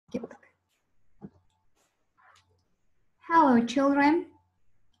Hello, children.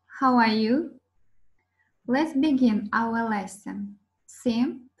 How are you? Let's begin our lesson.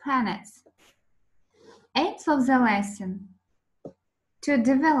 Theme: planets. Aims of the lesson: to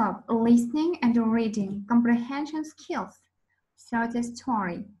develop listening and reading comprehension skills through the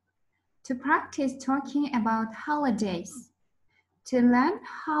story, to practice talking about holidays, to learn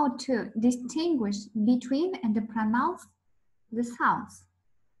how to distinguish between and pronounce the sounds.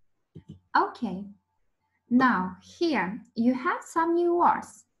 Okay, now here you have some new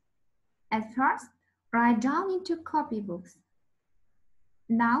words. At first, write down into copybooks.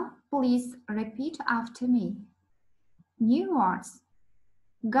 Now, please repeat after me. New words.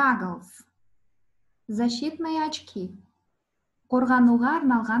 Goggles. Защитные очки. Қорғануға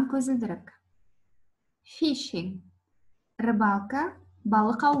арналған көзілдірік. Fishing. Рыбалка,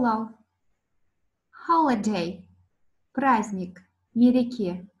 балық аулау. Holiday. Праздник,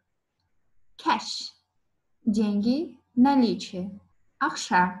 мереке. Cash. Деньги, наличие,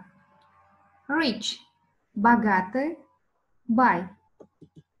 ақша. Rich. Богатый, buy.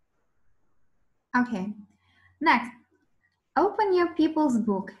 Okay. Next, open your people's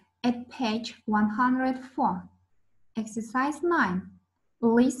book at page 104. Exercise 9.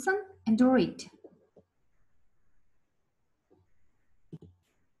 Listen and read.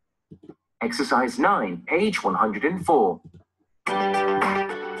 Exercise 9, page 104.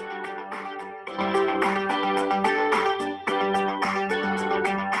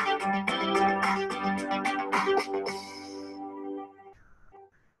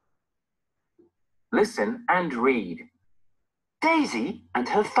 Listen and read. Daisy and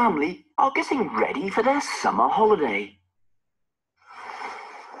her family are getting ready for their summer holiday.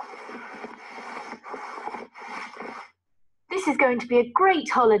 This is going to be a great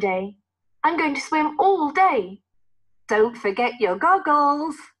holiday. I'm going to swim all day. Don't forget your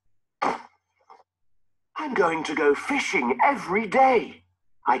goggles. I'm going to go fishing every day.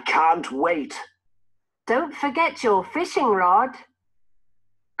 I can't wait. Don't forget your fishing rod.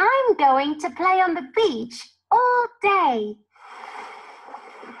 I'm going to play on the beach all day.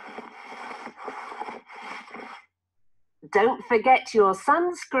 Don't forget your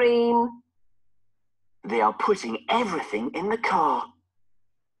sunscreen. They are putting everything in the car.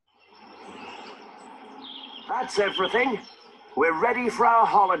 That's everything. We're ready for our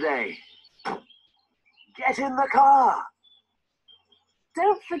holiday. Get in the car.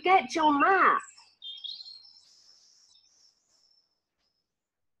 Don't forget your map.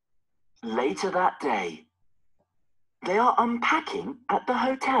 Later that day, they are unpacking at the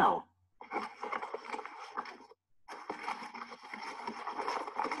hotel.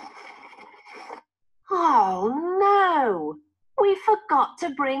 Oh no, we forgot to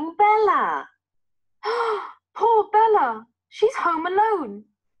bring Bella. Poor Bella, she's home alone.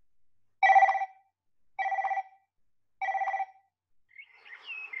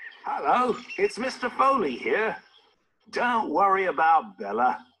 Hello, it's Mr. Foley here. Don't worry about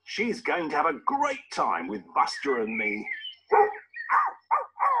Bella. She's going to have a great time with Buster and me.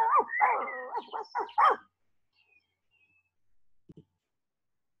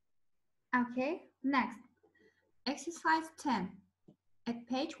 Okay, next. Exercise 10 at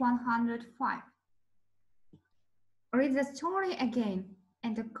page 105. Read the story again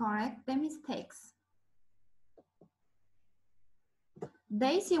and correct the mistakes.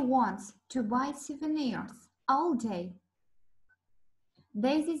 Daisy wants to buy souvenirs all day.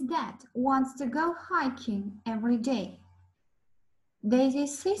 Daisy's dad wants to go hiking every day.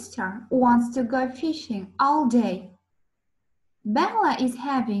 Daisy's sister wants to go fishing all day. Bella is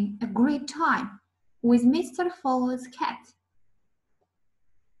having a great time with Mr. Fowler's cat.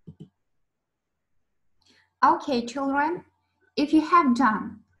 Okay, children, if you have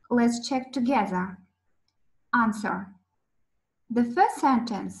done, let's check together. Answer. The first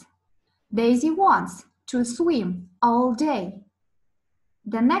sentence, Daisy wants to swim all day.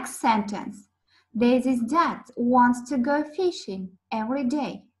 The next sentence, Daisy's dad wants to go fishing every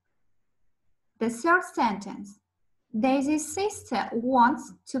day. The third sentence, Daisy's sister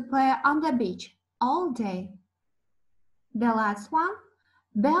wants to play on the beach all day. The last one,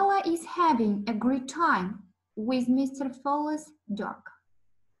 Bella is having a great time with Mr. Fowler's dog.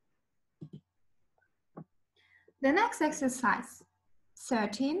 The next exercise,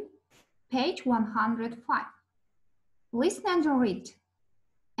 13, page 105. Listen and read,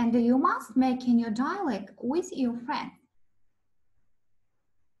 and you must make a new dialogue with your friend.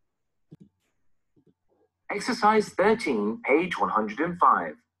 Exercise 13, page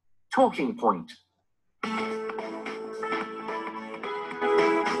 105. Talking point.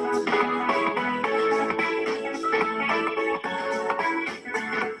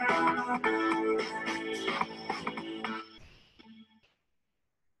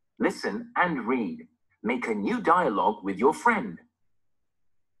 Listen and read. Make a new dialogue with your friend.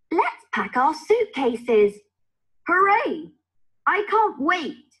 Let's pack our suitcases. Hooray! I can't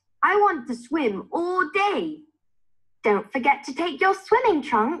wait. I want to swim all day. Don't forget to take your swimming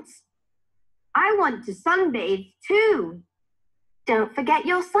trunks. I want to sunbathe too. Don't forget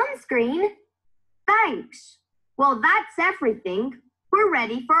your sunscreen. Thanks. Well, that's everything. We're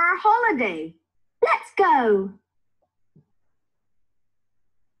ready for our holiday. Let's go.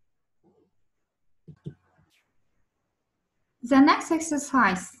 The next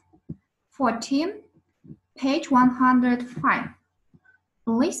exercise, 14, page 105.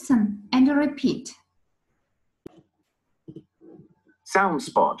 Listen and repeat. Sound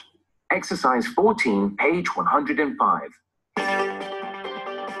spot. Exercise 14, page 105.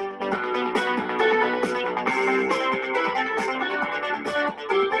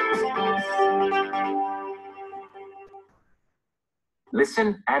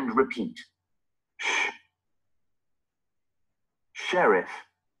 Listen and repeat. Sheriff.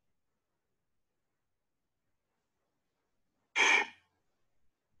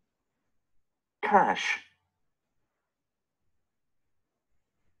 Cash.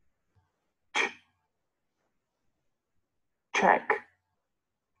 Check.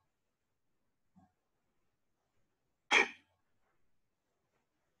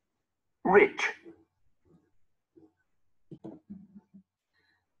 Rich.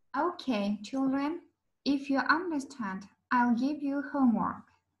 Okay, children, if you understand, I'll give you homework.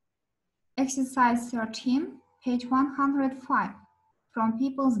 Exercise 13, page 105, from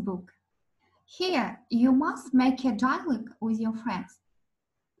People's Book. Here, you must make a dialogue with your friends.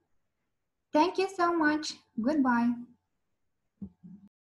 Thank you so much. Goodbye.